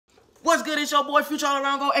What's good? It's your boy Future All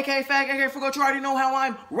Around Go, aka Fag, aka Fugo. You already know how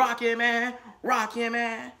I'm rocking, man. Rocking,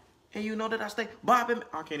 man. And you know that I stay bopping.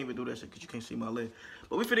 I can't even do that shit because you can't see my leg.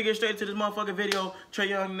 But we finna get straight into this motherfucking video. Trae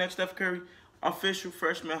Young next Steph Curry. Official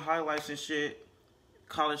freshman highlights and shit.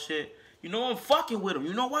 College shit. You know I'm fucking with him.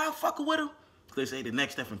 You know why I'm fucking with him? Because they say the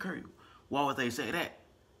next Stephen Curry. Why would they say that?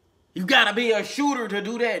 You gotta be a shooter to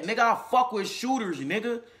do that. Nigga, I fuck with shooters,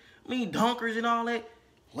 nigga. I mean dunkers and all that.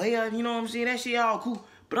 Layup, you know what I'm saying? That shit all cool.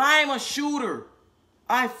 But I am a shooter.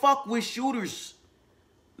 I fuck with shooters.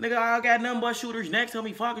 Nigga, I got nothing but shooters next. Tell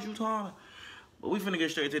me, fuck is you talking? But we finna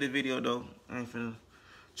get straight to the video, though. I ain't finna.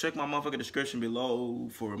 Check my motherfucking description below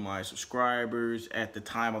for my subscribers at the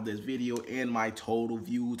time of this video and my total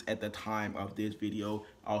views at the time of this video.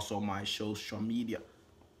 Also, my social media.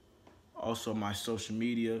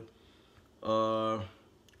 I'm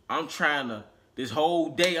trying to, this whole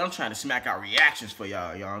day, I'm trying to smack out reactions for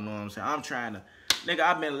y'all. Y'all know what I'm saying? I'm trying to, nigga,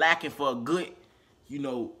 I've been lacking for a good,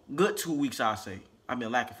 good 2 weeks, I'll say. I've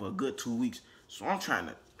been lacking for a good 2 weeks. So I'm trying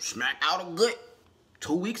to smack out a good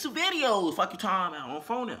 2 weeks of videos. Fuck you time out on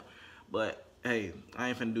phone now. But, hey, I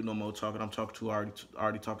ain't finna do no more talking. I'm talking too,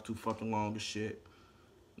 already talking too fucking long as shit.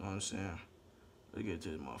 You know what I'm saying? Let's get to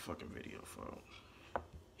this motherfucking video, folks.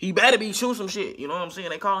 He better be shooting some shit. You know what I'm saying?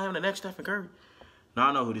 They call him the next Stephen Curry. Now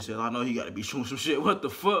I know who this is. I know he gotta be shooting some shit. What the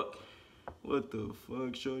fuck? What the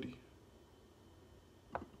fuck, shorty?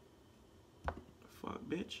 Fuck,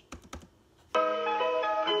 bitch.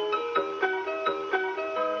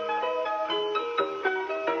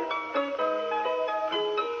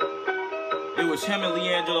 It was him and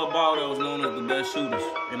LiAngelo Ball that was known as the best shooters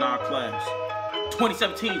in our class.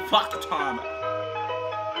 2017, fuck the time.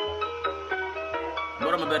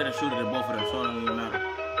 But I'm a better shooter than both of them, so it don't even matter.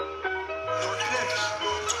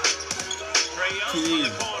 Too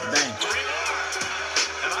easy. Bang.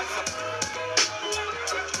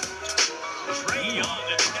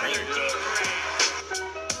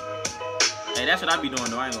 Hey, that's what I be doing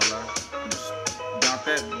though, I ain't gonna lie. Just bounce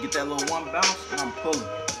that, get that little one bounce, and I'm pulling.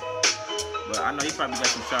 But I know he probably got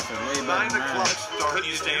some shots that's way better than mine. Can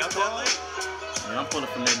you stay up that late? Yeah, I'm pulling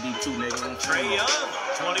from that D2, nigga. Trae Young,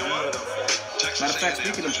 21. Matter of fact,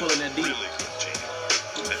 speaking of pulling that D.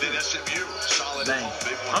 Bang.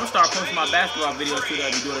 I'm gonna start posting my basketball videos too that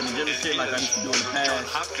I be doing in the gym and shit like I used to do in the past.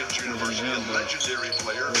 In the gym, but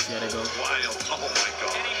we'll see how they go. I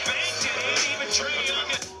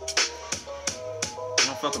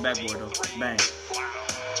don't fuck a backboard though. Bang.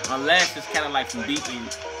 Unless it's kind of like some deep,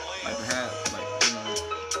 like behind, like, you know,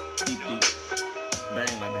 deep.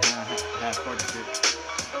 Bang, like behind half court and shit.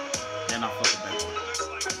 Then I'll fuck a backboard.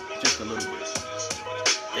 Just a little bit.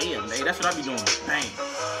 Damn, hey, that's what I be doing. Bang.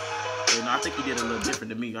 You know, I think he did a little different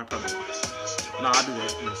than me. I probably. No, I do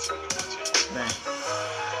that. Yes. Bang.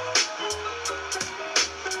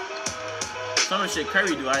 Some of the shit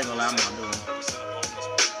Curry do, I ain't gonna lie, I'm not doing.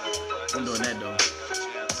 I'm doing that though.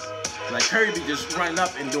 Like Curry be just running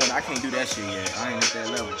up and doing it. I can't do that shit yet. I ain't at that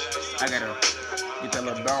level. I gotta get that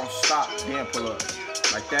little bounce, stop, then pull up.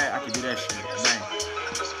 Like that, I can do that shit. Bang.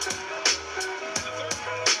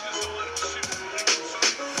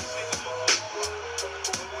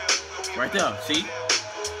 Right there, see?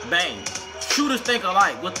 Bang. Shooters think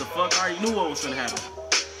alike. What the fuck? I already knew what was gonna happen.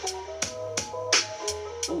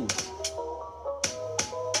 Ooh.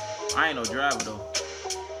 I ain't no driver though.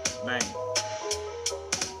 Bang.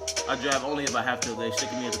 I drive only if I have to. They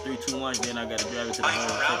stick me at the 3-2-1, then I gotta drive it to the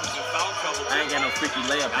hole. I ain't got no freaky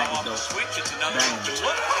layup package though. Bang.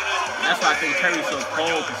 That's why I think Curry's so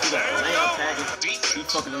cold, because he got the layup package. He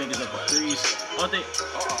fucking niggas up for threes. Only thing,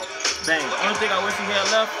 bang. Only thing I wish he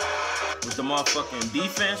had left was the motherfucking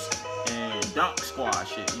defense and dunk squad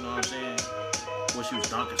shit, you know what I'm saying? Wish he was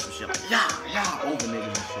dunking some shit like, yeah, over niggas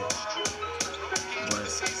and shit. But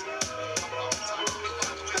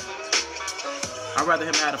I'd rather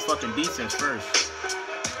him have a fucking defense first.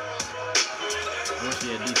 I wish he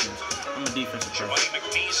had defense. I'm a defensive person.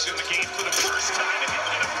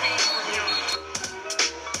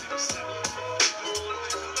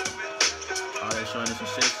 Oh, they're showing us some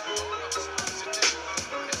shit.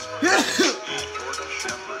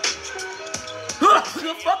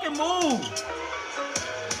 Good fucking move.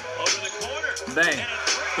 Over the corner. Bang.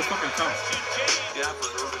 Good fucking come.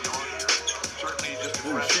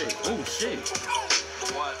 Oh shit. Oh shit.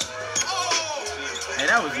 Hey,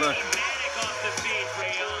 that was lucky.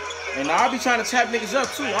 And now I be trying to tap niggas up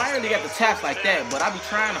too. I ain't really got the taps like that, but I be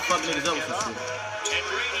trying to fuck niggas up with some shit.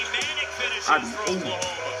 I be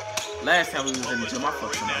ooh. Last time we was in the gym, I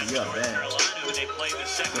fucked somebody up bad.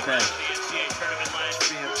 Good pass.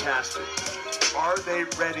 Fantastic. Are they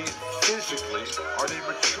ready physically? Are they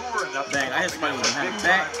mature enough? Bang, I hit somebody with a hand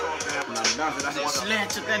back. said,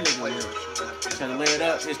 slant took that nigga with. Tried to lay it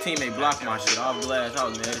up. His teammate blocked my shit off glass. I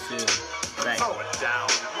was mad as hell. Bang. Throw it down.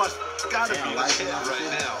 Must gotta be like the it right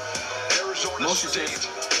now. Arizona State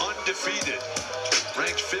undefeated.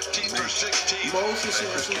 Ranked 15 through 16. James,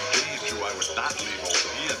 who I would not leave open.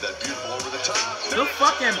 He had that beautiful over the top. Good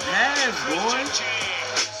fucking pass, boy.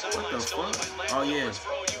 What the fuck? Oh yeah.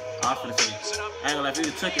 Off for the thing. I ain't gonna lie, if you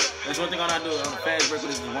took it. That's one thing I'm not doing on the fast break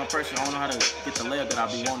with this is one person. I don't know how to get the layup that I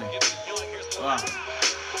be wanting.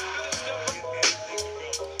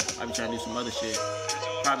 I be trying to do some other shit.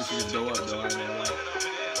 Probably should just go up though. I ain't gonna lie.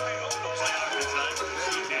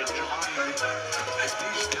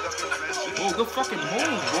 Oh, good fucking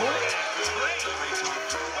move, boy.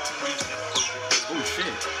 Oh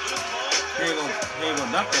shit. He ain't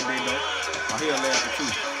gonna dunk that big though. Oh, he'll lay up for two.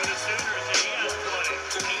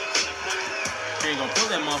 He ain't gonna pull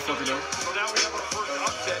that motherfucker though. So now we have our first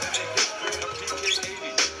upset in the history of PK80.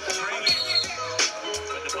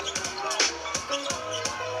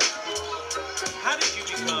 How did you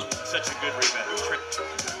become such a good rebounder?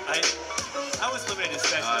 I was limited to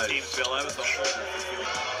special teams, Bill. I was a holder.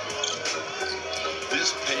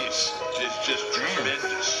 This pace is just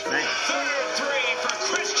tremendous. Third three for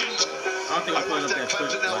Christians. I don't think I'm pulling up that quick.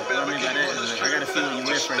 Like, what I mean by that is like, I gotta see when you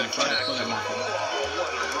lift right before I pull that motherfucker.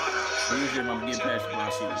 So usually if I'm getting past the ball, I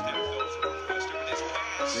see this dude.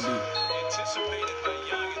 Good dude.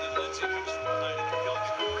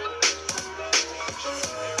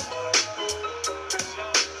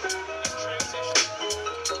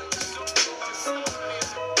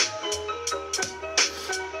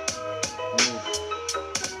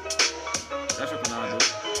 That's what I do.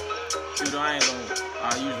 Dude, I ain't gonna. I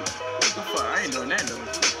usually. What the fuck? I ain't doing that though. I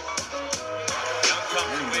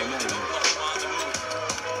ain't doing that though.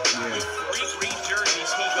 Yeah.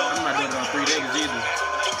 I'm not doing it on 3 days either.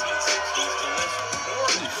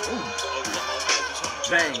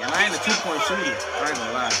 Bang, and I ain't a 2-point shooter. I ain't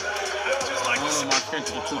gonna lie. I don't know my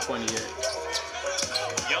strength to the 2-pointer yet.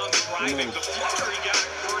 Young driving the floater. He got it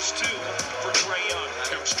first two for Trae Young.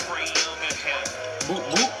 Comes Trae Young ahead. Boop,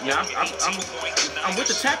 boop. Yeah, I'm with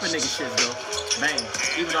the tapping nigga shit though. Bang.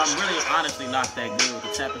 Even though I'm really honestly not that good with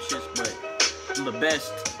the tapping shits, but I'm the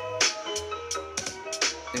best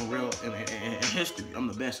in history. I'm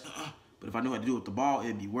the best. But if I knew how to do it with the ball,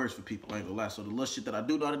 it'd be worse for people. I ain't gonna lie. So the little shit that I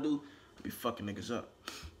do know how to do, I'd be fucking niggas up.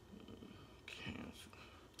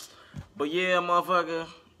 But yeah, motherfucker.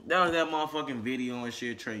 That was that motherfucking video and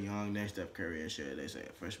shit. Trae Young, next Steph Curry and shit. They say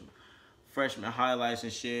freshman highlights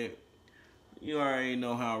and shit. You already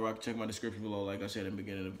know how I rock. Check my description below, like I said in the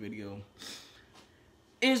beginning of the video.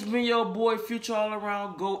 It's been your boy, Future All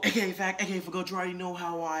Around Go, aka Fact, aka Forgo. You already know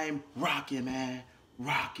how I'm rocking, man.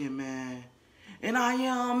 Rocking, man. And I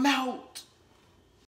am out.